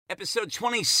Episode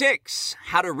 26,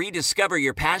 How to Rediscover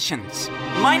Your Passions.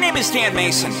 My name is Dan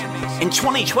Mason. In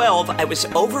 2012, I was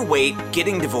overweight,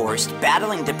 getting divorced,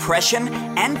 battling depression,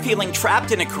 and feeling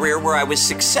trapped in a career where I was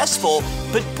successful,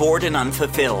 but bored and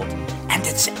unfulfilled. And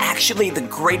it's actually the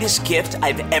greatest gift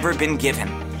I've ever been given.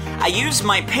 I used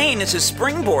my pain as a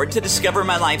springboard to discover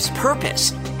my life's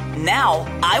purpose. Now,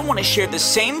 I want to share the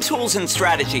same tools and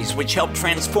strategies which help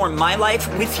transform my life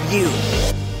with you,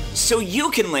 so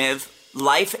you can live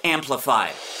Life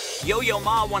Amplified. Yo-Yo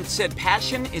Ma once said,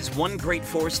 passion is one great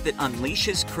force that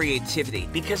unleashes creativity.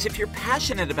 Because if you're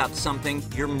passionate about something,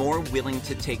 you're more willing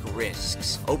to take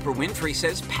risks. Oprah Winfrey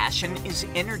says, passion is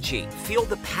energy. Feel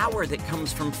the power that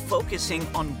comes from focusing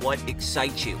on what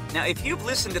excites you. Now, if you've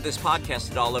listened to this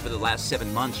podcast at all over the last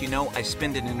 7 months, you know I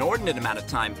spend an inordinate amount of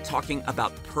time talking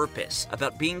about purpose,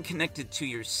 about being connected to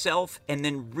yourself, and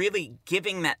then really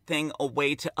giving that thing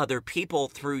away to other people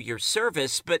through your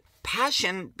service. But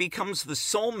passion becomes the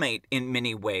soulmate in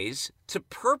many ways to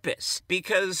purpose,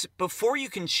 because before you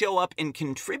can show up and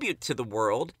contribute to the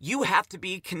world, you have to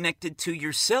be connected to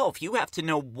yourself. You have to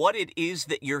know what it is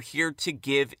that you're here to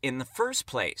give in the first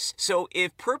place. So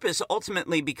if purpose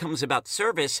ultimately becomes about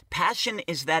service, passion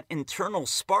is that internal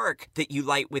spark that you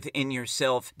light within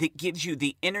yourself that gives you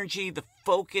the energy, the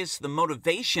focus, the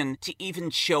motivation to even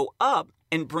show up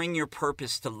and bring your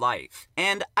purpose to life.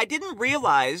 And I didn't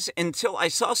realize until I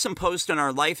saw some posts on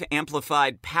our Life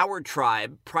Amplified Power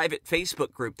Tribe private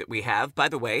Facebook group that we have. By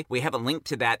the way, we have a link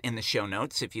to that in the show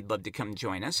notes if you'd love to come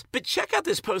join us. But check out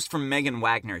this post from Megan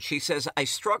Wagner. She says, I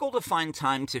struggle to find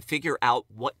time to figure out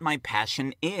what my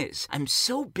passion is. I'm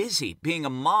so busy being a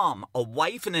mom, a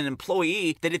wife, and an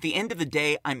employee that at the end of the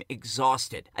day, I'm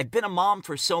exhausted. I've been a mom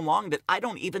for so long that I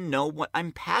don't even know what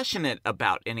I'm passionate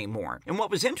about anymore. And what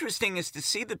was interesting is to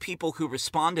see the people who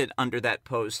responded under that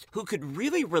post who could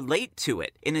really relate to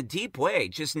it in a deep way,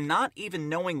 just not even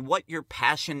knowing what your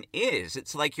passion is.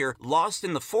 It's like you're lost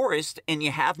in the forest and you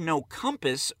have no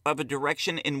compass of a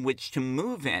direction in which to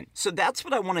move in. So that's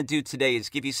what I want to do today, is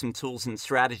give you some tools and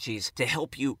strategies to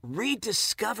help you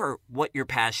rediscover what your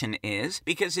passion is,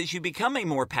 because as you become a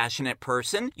more passionate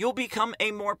person, you'll become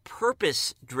a more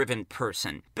purpose-driven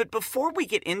person. But before we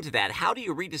get into that, how do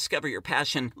you rediscover your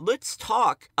passion? Let's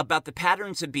talk about the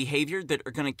patterns of behavior that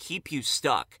are going to keep you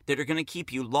stuck, that are going to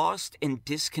keep you lost and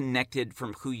disconnected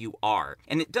from who you are.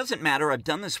 And it doesn't matter. I've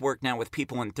done this work now with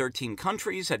people in 13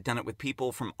 countries. I've done it with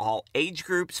people from all age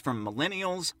groups, from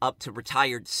millennials up to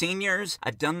retired seniors.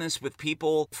 I've done this with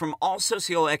people from all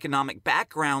socioeconomic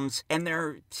backgrounds, and there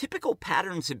are typical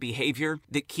patterns of behavior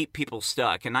that keep people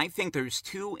stuck. And I think there's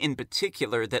two in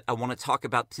particular that I want to talk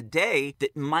about today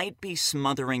that might be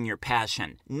smothering your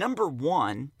passion. Number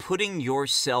one, putting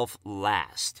yourself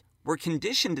last. We're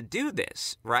conditioned to do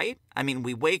this, right? I mean,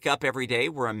 we wake up every day,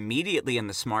 we're immediately in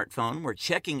the smartphone, we're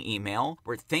checking email,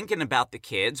 we're thinking about the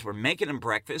kids, we're making them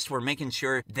breakfast, we're making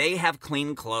sure they have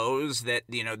clean clothes, that,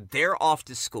 they're off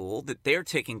to school, that they're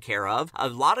taken care of. A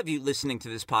lot of you listening to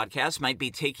this podcast might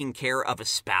be taking care of a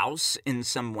spouse in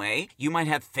some way. You might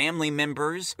have family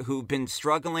members who've been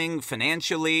struggling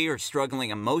financially or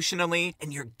struggling emotionally,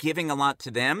 and you're giving a lot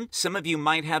to them. Some of you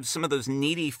might have some of those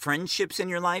needy friendships in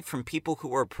your life from people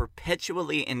who are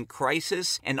perpetually in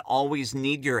crisis and always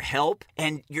need your help,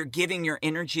 and you're giving your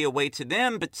energy away to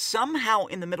them. But somehow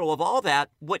in the middle of all that,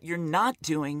 what you're not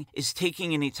doing is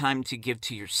taking any time to give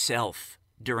to yourself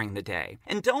during the day.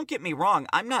 And don't get me wrong,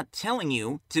 I'm not telling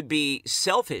you to be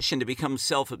selfish and to become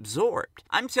self-absorbed.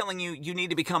 I'm telling you, you need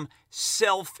to become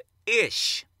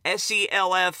self-ish.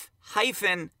 SELF-ISH.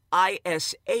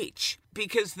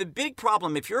 Because the big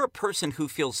problem, if you're a person who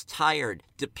feels tired,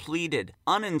 depleted,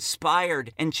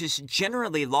 uninspired, and just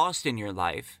generally lost in your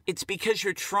life, it's because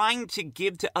you're trying to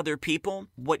give to other people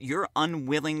what you're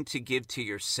unwilling to give to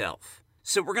yourself.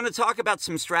 So we're going to talk about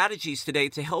some strategies today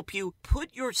to help you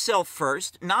put yourself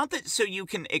first, not that so you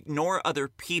can ignore other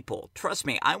people. Trust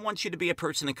me, I want you to be a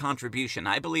person of contribution.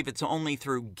 I believe it's only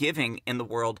through giving in the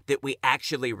world that we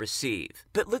actually receive.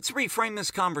 But let's reframe this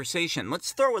conversation.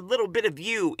 Let's throw a little bit of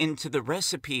you into the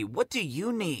recipe. What do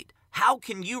you need? How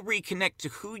can you reconnect to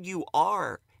who you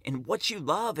are and what you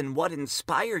love and what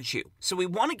inspires you? So we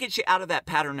want to get you out of that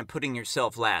pattern of putting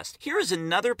yourself last. Here is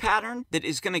another pattern that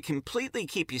is going to completely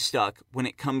keep you stuck when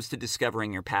it comes to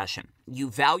discovering your passion.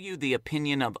 You value the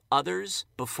opinion of others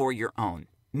before your own.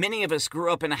 Many of us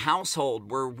grew up in a household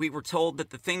where we were told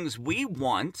that the things we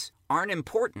want aren't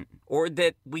important, or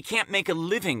that we can't make a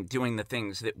living doing the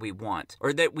things that we want,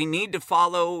 or that we need to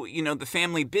follow, the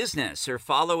family business or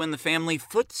follow in the family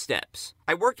footsteps.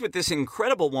 I worked with this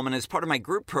incredible woman as part of my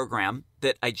group program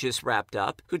that I just wrapped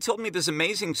up who told me this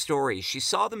amazing story. She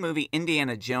saw the movie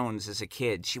Indiana Jones as a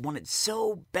kid. She wanted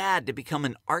so bad to become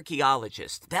an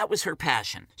archaeologist. That was her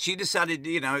passion. She decided,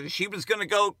 she was going to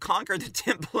go conquer the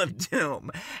Temple of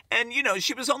Doom. And,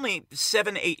 she was only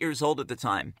 7, 8 years old at the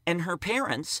time. And her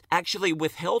parents actually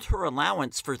withheld her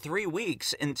allowance for 3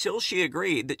 weeks until she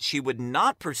agreed that she would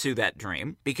not pursue that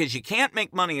dream because you can't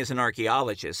make money as an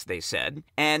archaeologist, they said.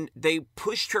 And they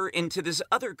pushed her into this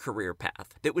other career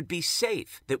path that would be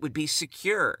safe, that would be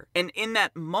secure. And in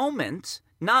that moment,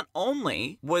 not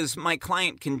only was my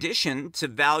client conditioned to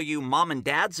value mom and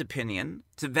dad's opinion,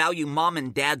 to value mom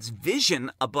and dad's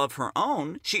vision above her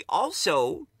own, she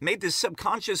also made this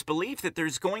subconscious belief that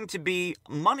there's going to be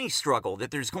money struggle,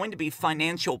 that there's going to be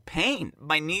financial pain.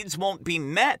 My needs won't be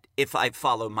met if I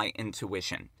follow my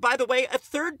intuition. By the way, a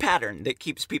third pattern that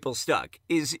keeps people stuck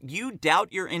is you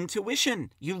doubt your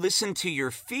intuition. You listen to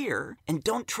your fear and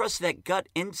don't trust that gut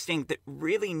instinct that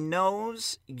really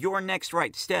knows your next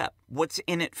right step, what's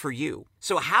in it for you.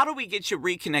 So how do we get you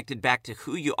reconnected back to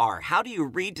who you are? How do you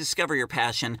rediscover your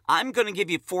passion? I'm going to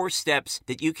give you 4 steps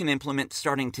that you can implement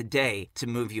starting today to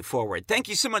move you forward. Thank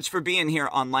you so much for being here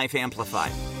on Life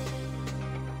Amplified.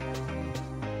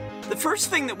 The first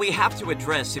thing that we have to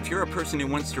address if you're a person who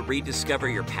wants to rediscover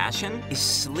your passion is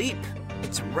sleep.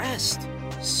 It's rest.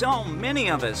 So many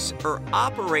of us are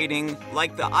operating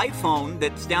like the iPhone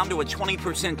that's down to a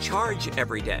 20% charge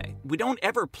every day. We don't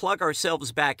ever plug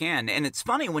ourselves back in. And it's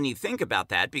funny when you think about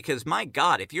that because, my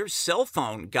God, if your cell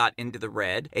phone got into the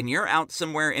red and you're out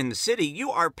somewhere in the city, you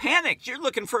are panicked. You're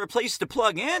looking for a place to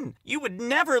plug in. You would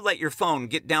never let your phone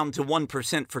get down to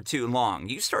 1% for too long.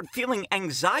 You start feeling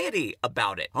anxiety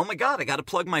about it. Oh my God, I got to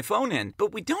plug my phone in.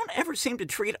 But we don't ever seem to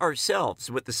treat ourselves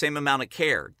with the same amount of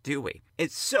care, do we?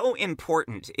 It's so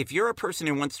important. If you're a person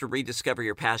who wants to rediscover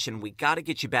your passion, we got to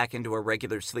get you back into a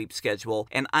regular sleep schedule.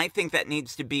 And I think that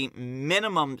needs to be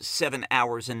minimum 7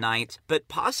 hours a night, but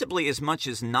possibly as much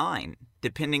as 9.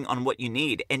 Depending on what you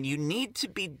need. And you need to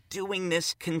be doing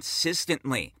this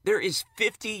consistently. There is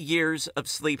 50 years of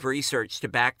sleep research to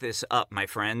back this up, my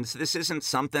friends. This isn't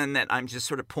something that I'm just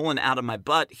sort of pulling out of my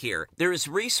butt here. There is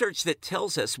research that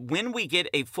tells us when we get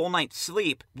a full night's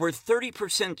sleep, we're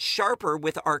 30% sharper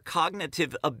with our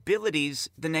cognitive abilities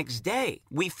the next day.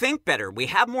 We think better. We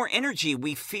have more energy.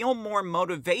 We feel more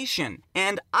motivation.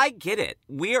 And I get it.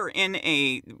 We are in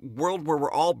a world where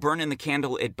we're all burning the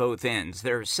candle at both ends.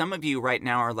 There are some of you right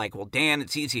now are like, well, Dan,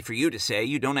 it's easy for you to say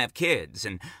you don't have kids.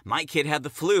 And my kid had the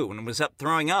flu and was up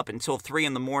throwing up until 3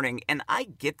 a.m. And I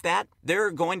get that. There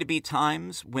are going to be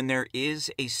times when there is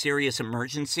a serious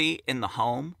emergency in the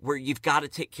home where you've got to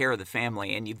take care of the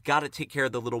family and you've got to take care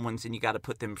of the little ones and you got to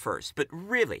put them first. But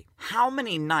really, how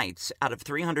many nights out of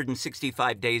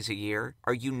 365 days a year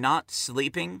are you not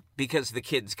sleeping because the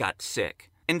kids got sick?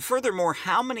 And furthermore,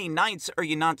 how many nights are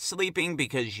you not sleeping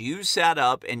because you sat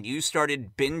up and you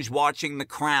started binge watching The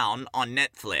Crown on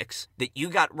Netflix, that you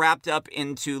got wrapped up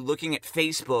into looking at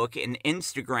Facebook and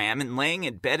Instagram and laying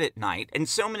in bed at night? And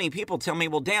so many people tell me,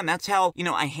 well, Dan, that's how,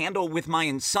 I handle with my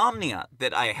insomnia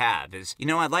that I have is,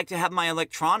 I like to have my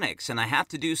electronics and I have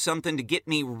to do something to get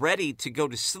me ready to go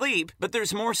to sleep. But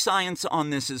there's more science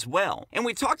on this as well. And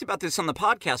we talked about this on the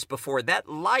podcast before. That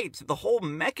light, the whole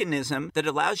mechanism that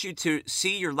allows you to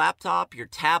see your laptop, your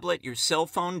tablet, your cell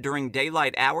phone during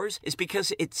daylight hours is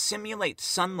because it simulates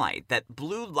sunlight. That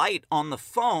blue light on the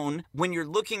phone, when you're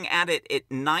looking at it at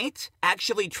night,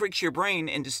 actually tricks your brain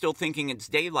into still thinking it's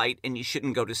daylight and you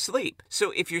shouldn't go to sleep.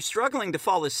 So if you're struggling to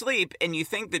fall asleep and you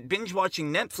think that binge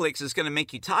watching Netflix is going to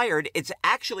make you tired, it's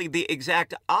actually the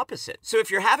exact opposite. So if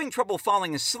you're having trouble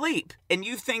falling asleep and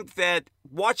you think that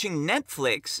watching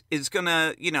Netflix is going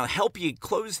to, help you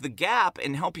close the gap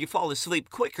and help you fall asleep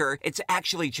quicker, it's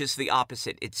actually just the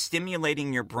opposite. It's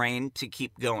stimulating your brain to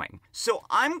keep going. So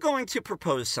I'm going to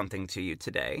propose something to you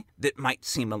today that might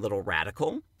seem a little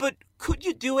radical, but could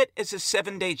you do it as a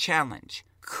 7-day challenge?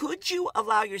 Could you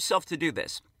allow yourself to do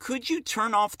this? Could you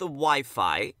turn off the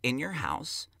Wi-Fi in your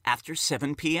house after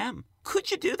 7 p.m.?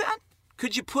 Could you do that?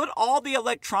 Could you put all the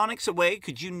electronics away?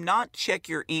 Could you not check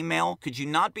your email? Could you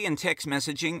not be in text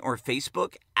messaging or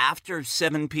Facebook after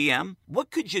 7 p.m.? What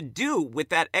could you do with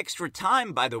that extra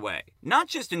time, by the way? Not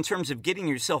just in terms of getting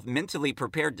yourself mentally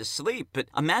prepared to sleep, but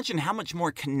imagine how much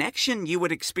more connection you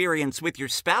would experience with your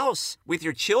spouse, with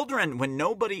your children when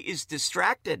nobody is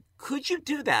distracted. Could you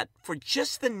do that for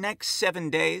just the next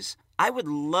 7 days? I would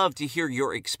love to hear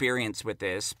your experience with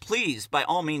this. Please, by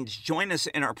all means, join us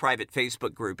in our private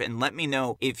Facebook group and let me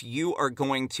know if you are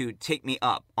going to take me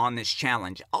up on this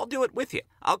challenge. I'll do it with you.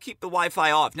 I'll keep the Wi-Fi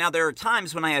off. Now, there are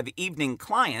times when I have evening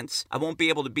clients. I won't be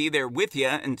able to be there with you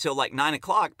until like 9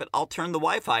 o'clock, but I'll turn the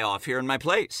Wi-Fi off here in my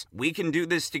place. We can do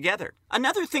this together.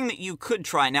 Another thing that you could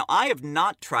try, now I have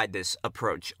not tried this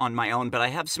approach on my own, but I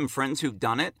have some friends who've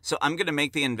done it, so I'm going to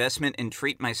make the investment and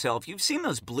treat myself. You've seen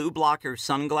those blue blocker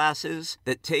sunglasses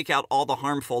that take out all the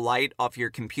harmful light off your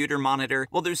computer monitor?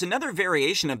 Well, there's another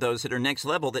variation of those that are next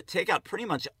level that take out pretty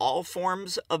much all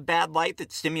forms of bad light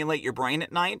that stimulate your brain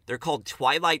at night. They're called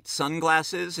Twilight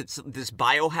sunglasses. It's this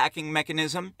biohacking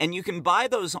mechanism, and you can buy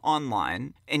those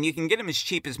online, and you can get them as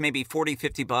cheap as maybe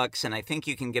 $40-50, and I think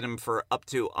you can get them for up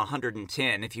to $110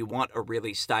 if you want a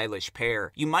really stylish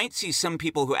pair. You might see some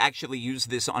people who actually use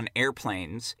this on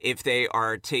airplanes if they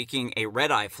are taking a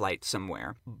red-eye flight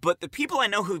somewhere. But the people I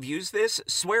know who've used this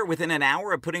swear within an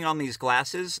hour of putting on these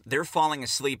glasses, they're falling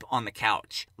asleep on the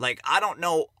couch. Like, I don't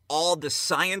know all the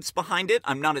science behind it.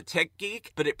 I'm not a tech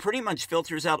geek, but it pretty much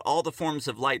filters out all the forms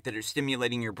of light that are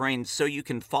stimulating your brain so you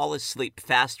can fall asleep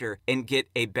faster and get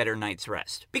a better night's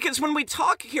rest. Because when we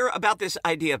talk here about this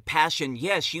idea of passion,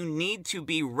 yes, you need to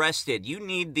be rested. You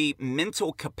need the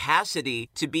mental capacity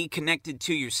to be connected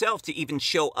to yourself to even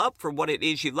show up for what it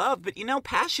is you love. But you know,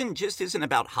 passion just isn't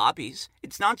about hobbies.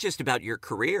 It's not just about your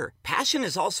career. Passion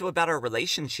is also about our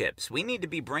relationships. We need to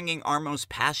be bringing our most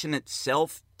passionate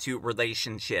self to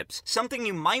relationships. Something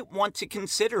you might want to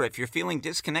consider if you're feeling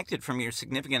disconnected from your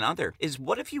significant other is,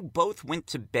 what if you both went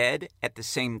to bed at the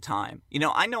same time? You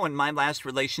know, I know in my last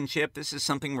relationship, this is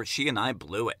something where she and I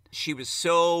blew it. She was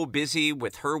so busy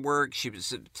with her work. She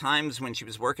was at times when she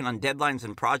was working on deadlines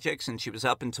and projects, and she was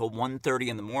up until 1:30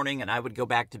 in the morning, and I would go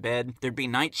back to bed. There'd be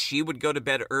nights she would go to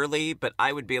bed early, but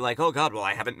I would be like, oh God, well,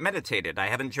 I haven't meditated. I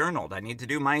haven't journaled. I need to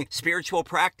do my spiritual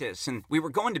practice. And we were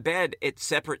going to bed at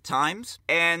separate times,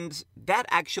 and that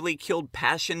actually killed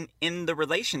passion in the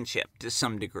relationship to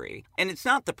some degree. And it's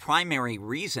not the primary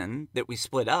reason that we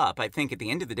split up. I think at the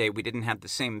end of the day, we didn't have the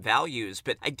same values,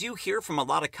 but I do hear from a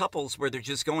lot of couples where they're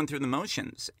just going through the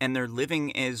motions and they're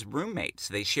living as roommates.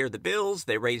 They share the bills,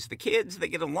 they raise the kids, they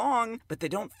get along, but they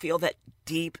don't feel that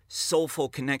deep, soulful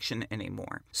connection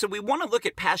anymore. So we want to look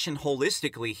at passion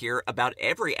holistically here about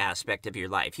every aspect of your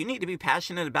life. You need to be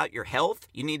passionate about your health.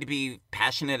 You need to be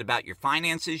passionate about your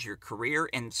finances, your career,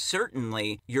 and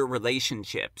certainly your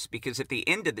relationships. Because at the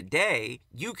end of the day,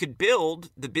 you could build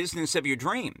the business of your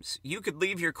dreams. You could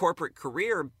leave your corporate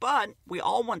career, but we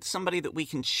all want somebody that we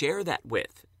can share that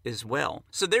with as well.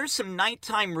 So there's some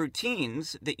nighttime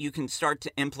routines that you can start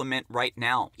to implement right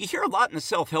now. You hear a lot in the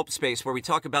self-help space where we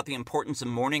talk about the importance of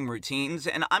morning routines,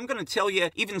 and I'm going to tell you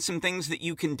even some things that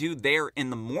you can do there in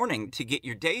the morning to get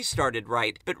your day started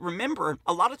right. But remember,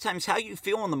 a lot of times how you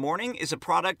feel in the morning is a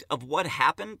product of what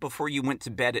happened before you went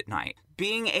to bed at night.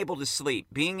 Being able to sleep,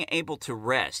 being able to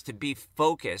rest, to be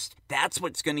focused, that's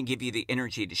what's going to give you the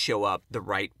energy to show up the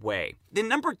right way. The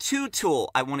number 2 tool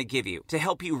I want to give you to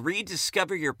help you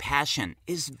rediscover your passion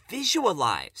is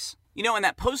visualize. You know, in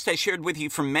that post I shared with you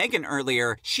from Megan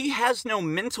earlier, she has no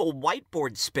mental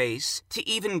whiteboard space to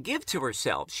even give to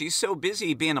herself. She's so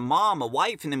busy being a mom, a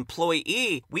wife, an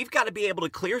employee. We've got to be able to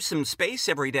clear some space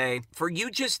every day for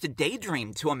you just to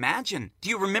daydream, to imagine. Do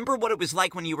you remember what it was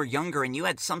like when you were younger and you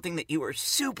had something that you were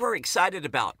super excited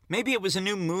about? Maybe it was a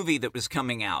new movie that was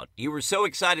coming out. You were so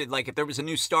excited, like if there was a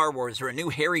new Star Wars or a new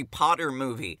Harry Potter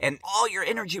movie, and all your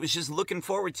energy was just looking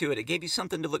forward to it. It gave you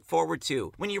something to look forward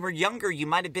to. When you were younger, you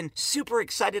might have been super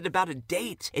excited about a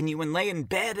date, and you would lay in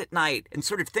bed at night and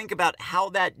sort of think about how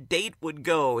that date would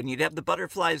go, and you'd have the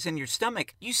butterflies in your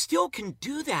stomach. You still can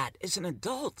do that as an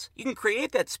adult. You can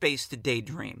create that space to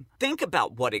daydream. Think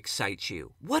about what excites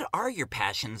you. What are your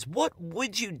passions? What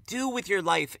would you do with your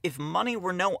life if money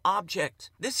were no object?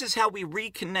 This is how we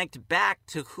reconnect back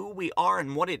to who we are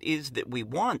and what it is that we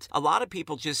want. A lot of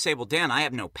people just say, well, Dan, I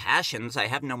have no passions. I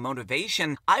have no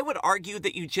motivation. I would argue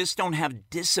that you just don't have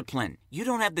discipline. You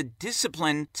don't have the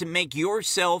discipline to make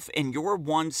yourself and your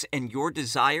wants and your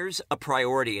desires a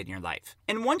priority in your life.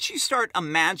 And once you start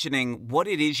imagining what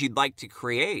it is you'd like to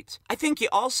create, I think you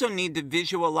also need to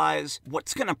visualize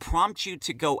what's going to prompt you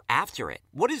to go after it.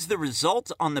 What is the result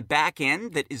on the back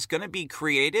end that is going to be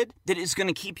created that is going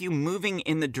to keep you moving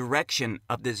in the direction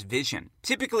of this vision?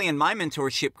 Typically in my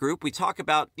mentorship group, we talk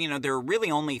about, there are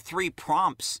really only 3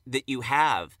 prompts that you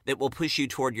have that will push you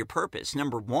toward your purpose.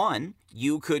 Number 1,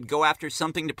 You could go after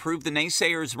something to prove the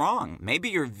naysayers wrong. Maybe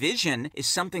your vision is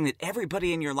something that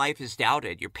everybody in your life has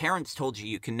doubted. Your parents told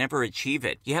you can never achieve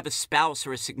it. You have a spouse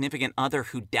or a significant other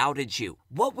who doubted you.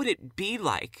 What would it be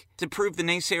like to prove the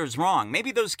naysayers wrong?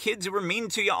 Maybe those kids who were mean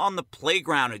to you on the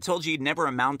playground who told you you'd never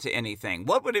amount to anything.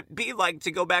 What would it be like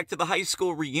to go back to the high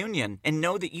school reunion and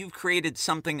know that you've created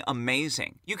something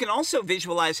amazing? You can also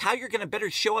visualize how you're going to better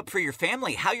show up for your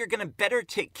family, how you're going to better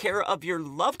take care of your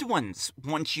loved ones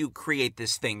once you create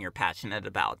this thing you're passionate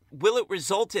about. Will it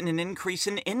result in an increase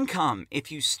in income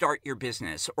if you start your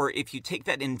business, or if you take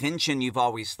that invention you've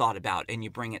always thought about and you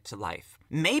bring it to life?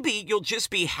 Maybe you'll just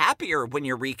be happier when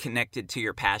you're reconnected to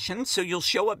your passion, so you'll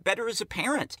show up better as a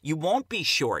parent. You won't be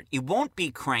short. You won't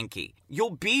be cranky.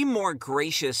 You'll be more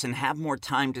gracious and have more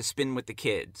time to spend with the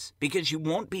kids because you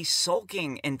won't be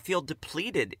sulking and feel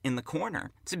depleted in the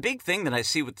corner. It's a big thing that I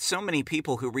see with so many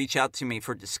people who reach out to me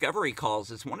for discovery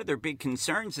calls. Is one of their big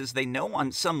concerns is they know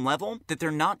on some level that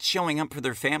they're not showing up for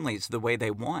their families the way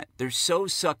they want. They're so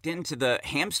sucked into the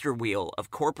hamster wheel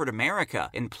of corporate America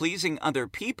and pleasing other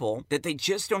people that they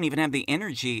just don't even have the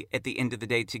energy at the end of the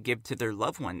day to give to their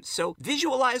loved ones. So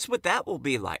visualize what that will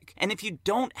be like. And if you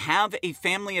don't have a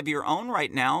family of your own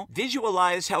right now,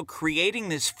 visualize how creating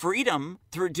this freedom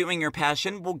through doing your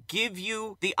passion will give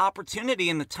you the opportunity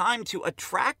and the time to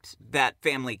attract that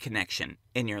family connection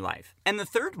in your life. And the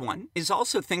third one is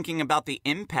also thinking about the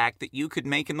impact that you could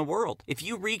make in the world. If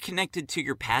you reconnected to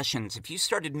your passions, if you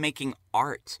started making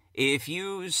art, if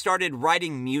you started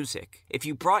writing music, if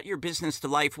you brought your business to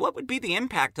life, what would be the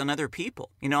impact on other people?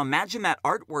 Imagine that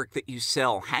artwork that you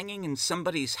sell hanging in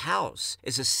somebody's house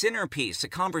as a centerpiece, a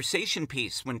conversation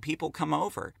piece when people come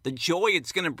over. The joy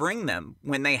it's going to bring them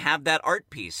when they have that art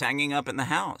piece hanging up in the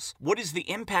house. What is the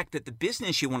impact that the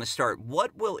business you want to start?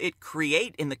 What will it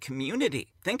create in the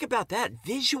community? Think about that.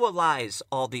 Visualize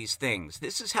all these things.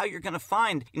 This is how you're going to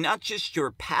find not just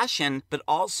your passion, but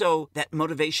also that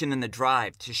motivation and the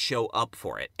drive to show up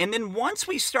for it. And then once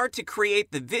we start to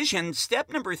create the vision,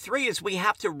 step number 3 is we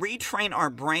have to retrain our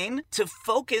brain to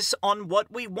focus on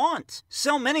what we want.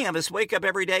 So many of us wake up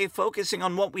every day focusing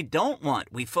on what we don't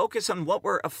want. We focus on what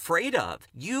we're afraid of.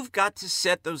 You've got to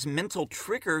set those mental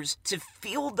triggers to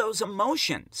feel those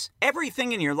emotions.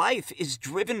 Everything in your life is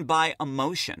driven by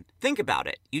emotion. Think about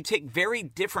it. You take very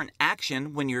different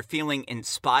action when you're feeling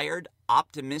inspired,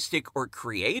 optimistic, or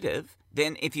creative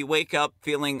than if you wake up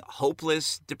feeling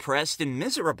hopeless, depressed, and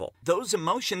miserable. Those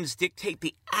emotions dictate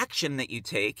the action that you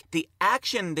take. The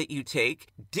action that you take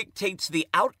dictates the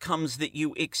outcomes that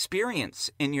you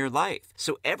experience in your life.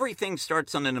 So everything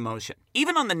starts on an emotion.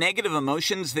 Even on the negative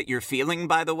emotions that you're feeling,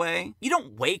 by the way, you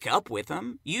don't wake up with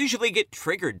them. You usually get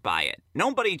triggered by it.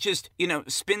 Nobody just,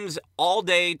 spends all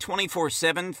day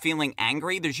 24/7 feeling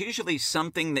angry. There's usually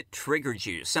something that triggers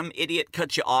you. Some idiot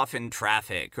cut you off in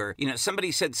traffic, or,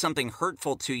 somebody said something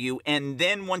hurtful to you, and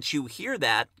then once you hear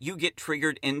that, you get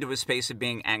triggered into a space of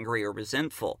being angry or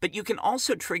resentful. But you can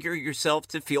also trigger yourself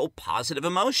to feel positive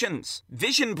emotions.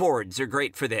 Vision boards are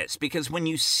great for this, because when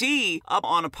you see up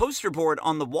on a poster board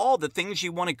on the wall the things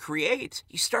you want to create,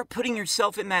 you start putting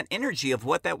yourself in that energy of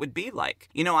what that would be like.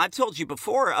 I've told you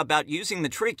before about using the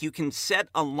trick. You can set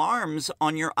alarms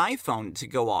on your iPhone to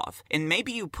go off, and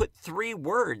maybe you put 3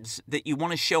 words that you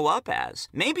want to show up as.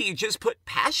 Maybe you just put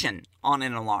passion on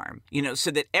an alarm, so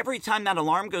that every time that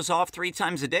alarm goes off 3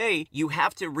 times a day, you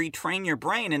have to retrain your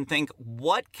brain and think,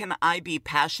 what can I be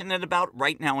passionate about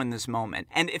right now in this moment?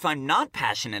 And if I'm not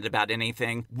passionate about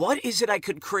anything, what is it I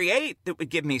could create that would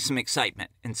give me some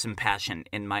excitement and some passion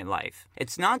in my life?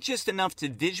 It's not just enough to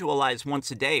visualize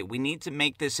once a day. We need to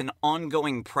make this an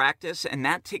ongoing practice, and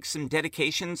that takes some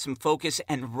dedication, some focus,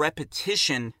 and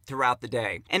repetition throughout the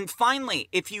day. And finally,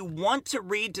 if you want to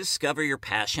rediscover your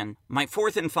passion, my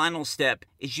 4th and final step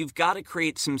is you've got to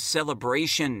create some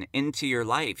celebration into your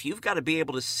life. You've got to be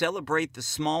able to celebrate the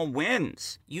small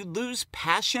wins. You lose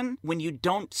passion when you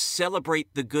don't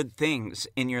celebrate the good things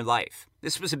in your life.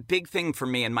 This was a big thing for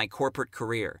me in my corporate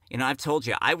career. I've told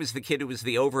you, I was the kid who was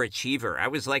the overachiever. I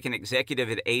was like an executive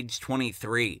at age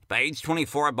 23. By age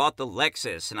 24, I bought the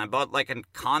Lexus, and I bought like a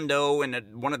condo in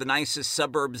one of the nicest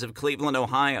suburbs of Cleveland,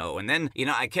 Ohio. And then,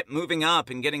 I kept moving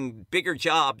up and getting bigger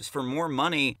jobs for more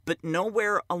money. But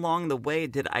nowhere along the way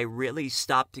did I really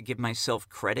stop to give myself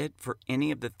credit for any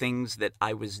of the things that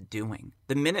I was doing.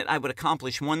 The minute I would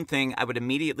accomplish one thing, I would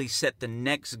immediately set the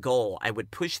next goal. I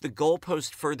would push the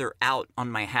goalpost further out on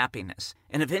my happiness.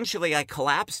 And eventually I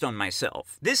collapsed on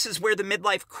myself. This is where the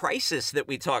midlife crisis that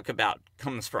we talk about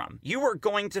comes from. You are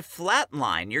going to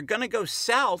flatline. You're going to go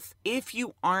south if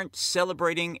you aren't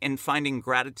celebrating and finding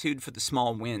gratitude for the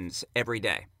small wins every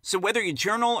day. So whether you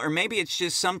journal or maybe it's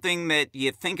just something that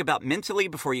you think about mentally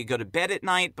before you go to bed at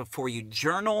night, before you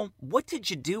journal, what did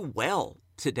you do well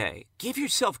today? Give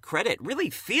yourself credit. Really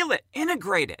feel it.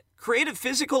 Integrate it. Create a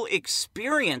physical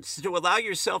experience to allow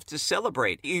yourself to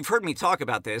celebrate. You've heard me talk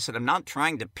about this, and I'm not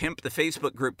trying to pimp the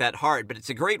Facebook group that hard, but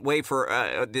it's a great way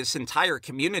for this entire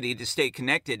community to stay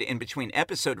connected in between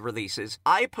episode releases.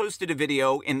 I posted a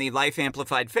video in the Life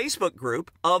Amplified Facebook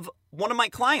group of one of my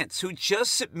clients who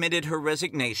just submitted her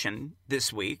resignation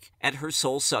this week at her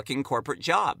soul-sucking corporate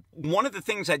job. One of the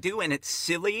things I do, and it's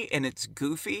silly and it's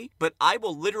goofy, but I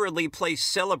will literally play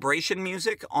celebration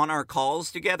music on our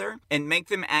calls together and make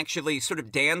them actually sort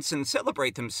of dance and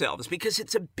celebrate themselves because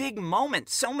it's a big moment.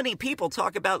 So many people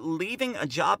talk about leaving a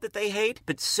job that they hate,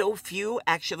 but so few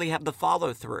actually have the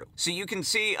follow-through. So you can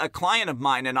see a client of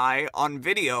mine and I on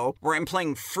video where I'm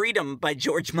playing Freedom by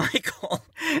George Michael,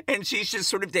 and she's just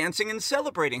sort of dancing and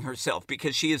celebrating herself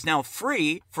because she is now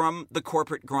free from the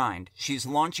corporate grind. She's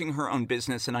launching her own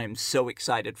business, and I am so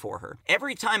excited for her.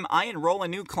 Every time I enroll a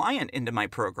new client into my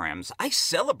programs, I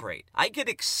celebrate. I get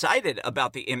excited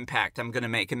about the impact I'm going to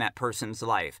make in that person's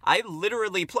life. I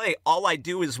literally play All I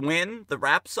Do Is Win, the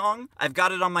rap song. I've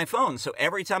got it on my phone, so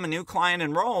every time a new client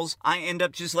enrolls, I end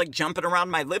up just like jumping around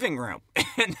my living room.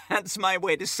 And that's my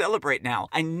way to celebrate now.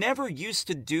 I never used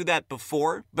to do that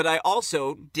before, but I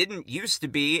also didn't used to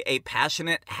be a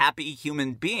passionate, happy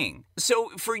human being.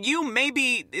 So for you,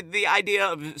 maybe the idea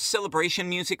of celebration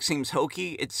music seems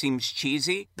hokey, it seems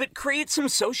cheesy, but create some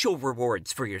social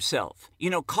rewards for yourself. You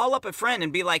know, call up a friend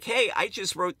and be like, hey, I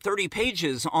just wrote 30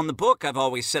 pages on the book I've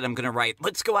always said I'm going to write.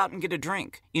 Let's go out and get a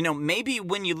drink. You know, maybe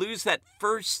when you lose that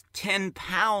first 10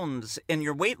 pounds in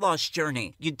your weight loss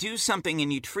journey, you do something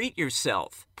and you treat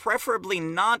yourself. Preferably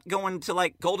not going to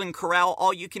like Golden Corral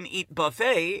all-you-can-eat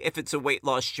buffet if it's a weight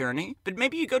loss journey, but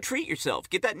maybe you go treat yourself.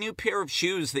 Get that new pair of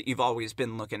shoes that you've always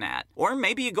been looking at. Or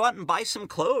maybe you go out and buy some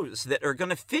clothes that are going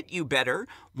to fit you better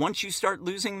once you start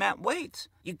losing that weight.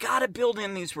 You got to build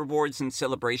in these rewards and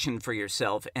celebration for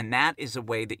yourself, and that is a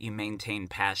way that you maintain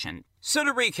passion. So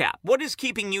to recap, what is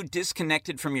keeping you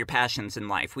disconnected from your passions in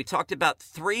life? We talked about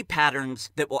 3 patterns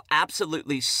that will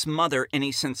absolutely smother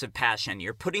any sense of passion.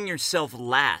 You're putting yourself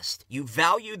last. You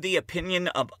value the opinion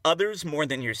of others more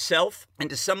than yourself. And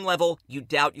to some level, you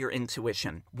doubt your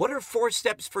intuition. What are 4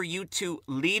 steps for you to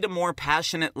lead a more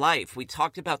passionate life? We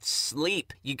talked about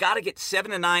sleep. You got to get 7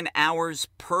 to 9 hours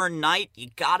per night. You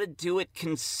got to do it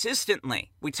consistently.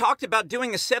 We talked about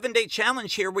doing a 7-day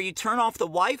challenge here where you turn off the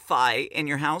Wi-Fi in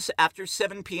your house after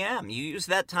 7 p.m. You use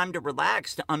that time to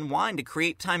relax, to unwind, to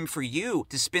create time for you,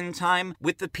 to spend time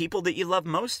with the people that you love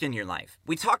most in your life.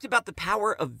 We talked about the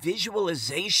power of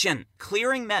visualization,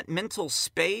 clearing that mental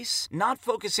space, not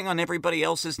focusing on everybody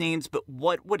else's needs, but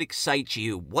what would excite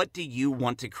you? What do you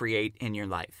want to create in your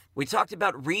life? We talked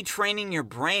about retraining your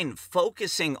brain,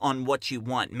 focusing on what you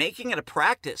want, making it a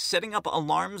practice, setting up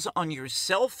alarms on your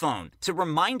cell phone to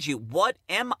remind you, what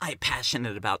am I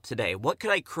passionate about today? What could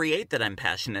I create that I'm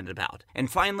passionate about? And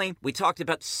finally, we talked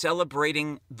about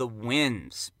celebrating the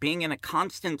wins, being in a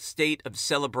constant state of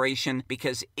celebration,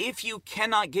 because if you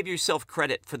cannot give yourself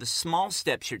credit for the small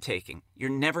steps you're taking, you're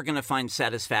never going to find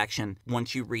satisfaction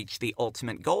once you reach the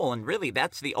ultimate goal. And really,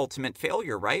 that's the ultimate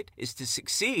failure, right? Is to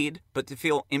succeed, but to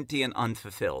feel empty and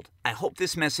unfulfilled. I hope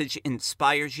this message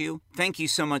inspires you. Thank you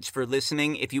so much for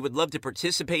listening. If you would love to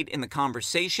participate in the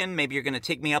conversation, maybe you're going to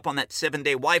take me up on that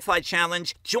 7-day Wi-Fi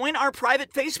challenge, join our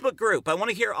private Facebook group. I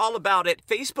want to hear all about it.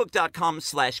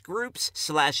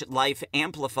 Facebook.com/groups/Life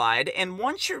Amplified. And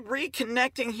once you're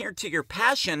reconnecting here to your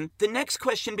passion, the next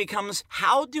question becomes,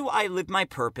 how do I live my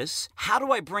purpose? How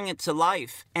do I bring it to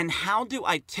life? And how do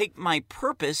I take my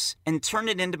purpose and turn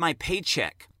it into my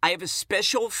paycheck? I have a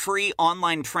special free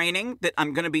online training that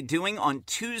I'm going to be doing on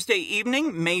Tuesday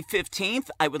evening, May 15th.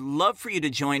 I would love for you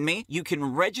to join me. You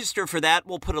can register for that.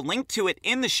 We'll put a link to it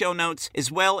in the show notes,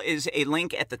 as well as a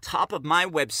link at the top of my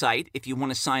website if you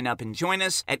want to sign up and join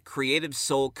us at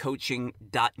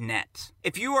creativesoulcoaching.net.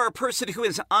 If you are a person who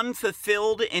is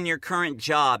unfulfilled in your current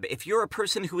job, if you're a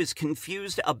person who is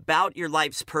confused about your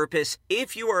life's purpose,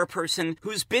 if you are a person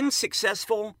who's been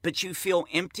successful but you feel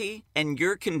empty and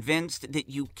you're convinced that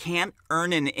you can't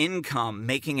earn an income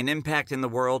making an impact in the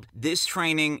world, this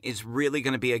training is really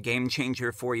going to be a game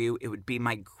changer for you. It would be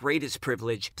my greatest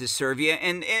privilege to serve you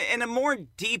and in a more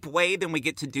deep way than we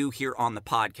get to do here on the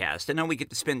podcast. I know we get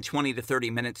to spend 20 to 30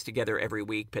 minutes together every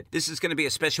week, but this is going to be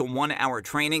a special 1-hour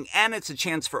training, and it's a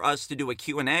chance for us to do a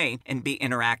Q&A and be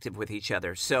interactive with each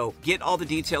other. So get all the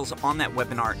details on that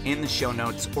webinar in the show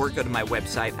notes or go to my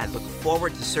website. I look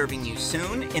forward to serving you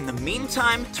soon. In the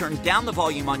meantime, turn down the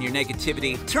volume on your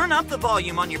negativity, turn up the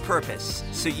volume on your purpose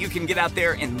so you can get out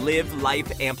there and live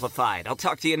life amplified. I'll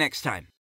talk to you next time.